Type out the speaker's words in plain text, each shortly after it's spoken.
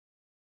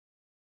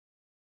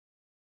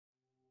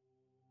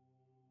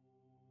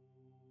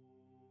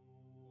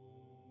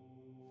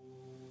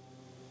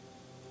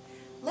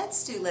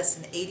Let's do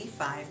Lesson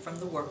 85 from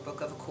the Workbook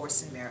of A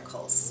Course in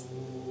Miracles.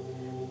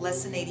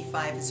 Lesson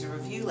 85 is a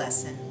review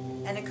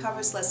lesson, and it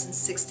covers Lessons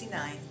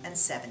 69 and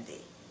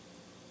 70.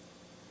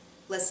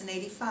 Lesson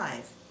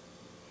 85.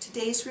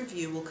 Today's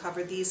review will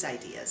cover these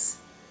ideas.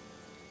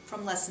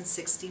 From Lesson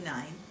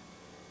 69,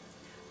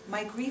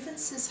 my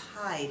grievances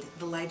hide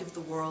the light of the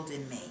world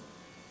in me.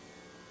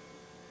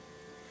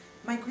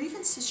 My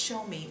grievances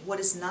show me what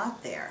is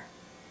not there,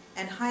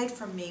 and hide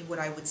from me what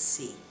I would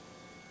see.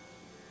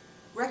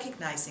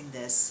 Recognizing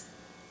this,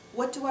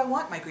 what do I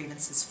want my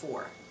grievances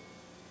for?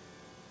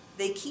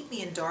 They keep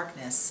me in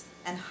darkness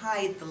and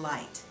hide the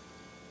light.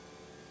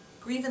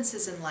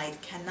 Grievances and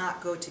light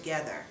cannot go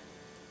together,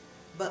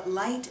 but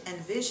light and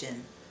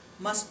vision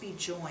must be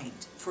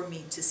joined for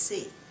me to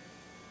see.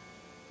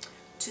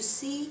 To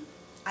see,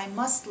 I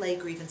must lay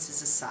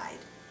grievances aside.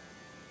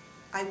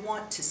 I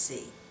want to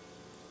see,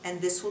 and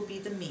this will be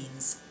the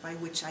means by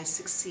which I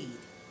succeed.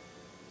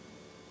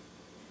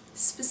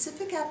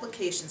 Specific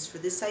applications for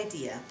this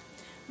idea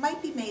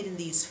might be made in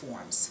these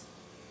forms.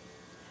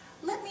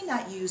 Let me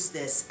not use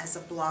this as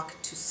a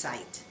block to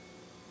sight.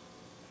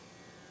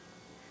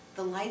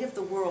 The light of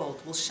the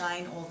world will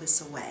shine all this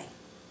away.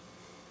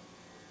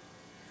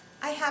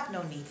 I have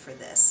no need for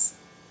this.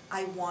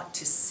 I want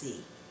to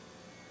see.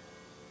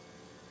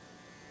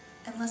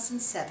 And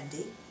Lesson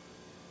 70,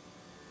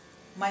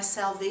 my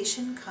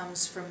salvation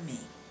comes from me.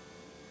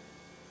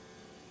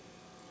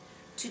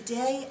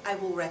 Today I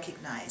will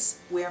recognize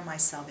where my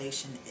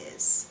salvation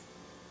is.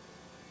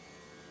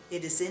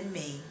 It is in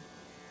me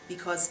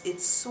because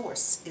its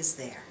source is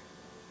there.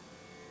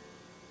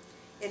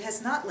 It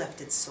has not left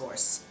its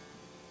source,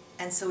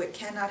 and so it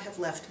cannot have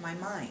left my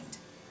mind.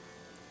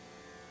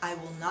 I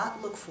will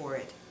not look for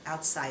it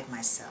outside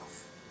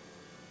myself.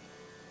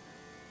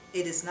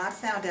 It is not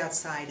found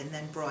outside and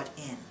then brought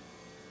in,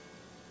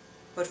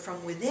 but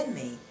from within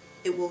me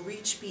it will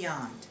reach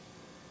beyond,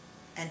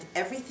 and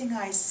everything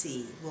I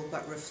see will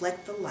but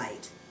reflect the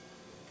light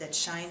that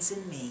shines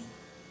in me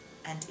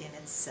and in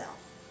itself.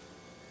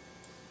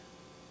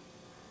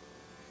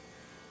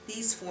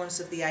 These forms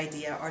of the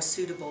idea are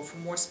suitable for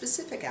more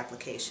specific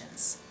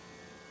applications.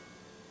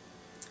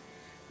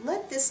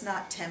 Let this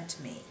not tempt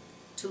me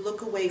to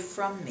look away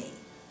from me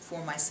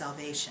for my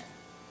salvation.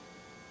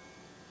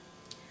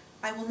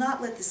 I will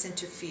not let this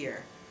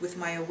interfere with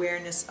my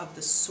awareness of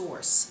the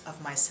source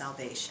of my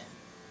salvation.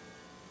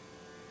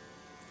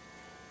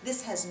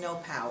 This has no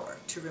power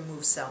to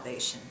remove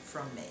salvation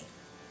from me.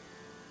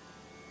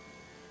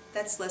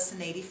 That's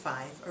Lesson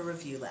 85, a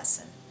review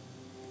lesson.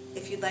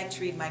 If you'd like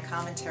to read my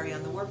commentary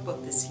on the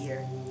workbook this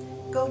year,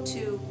 go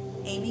to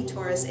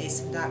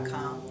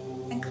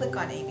amytorresasm.com and click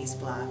on Amy's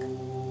blog.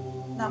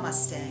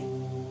 Namaste.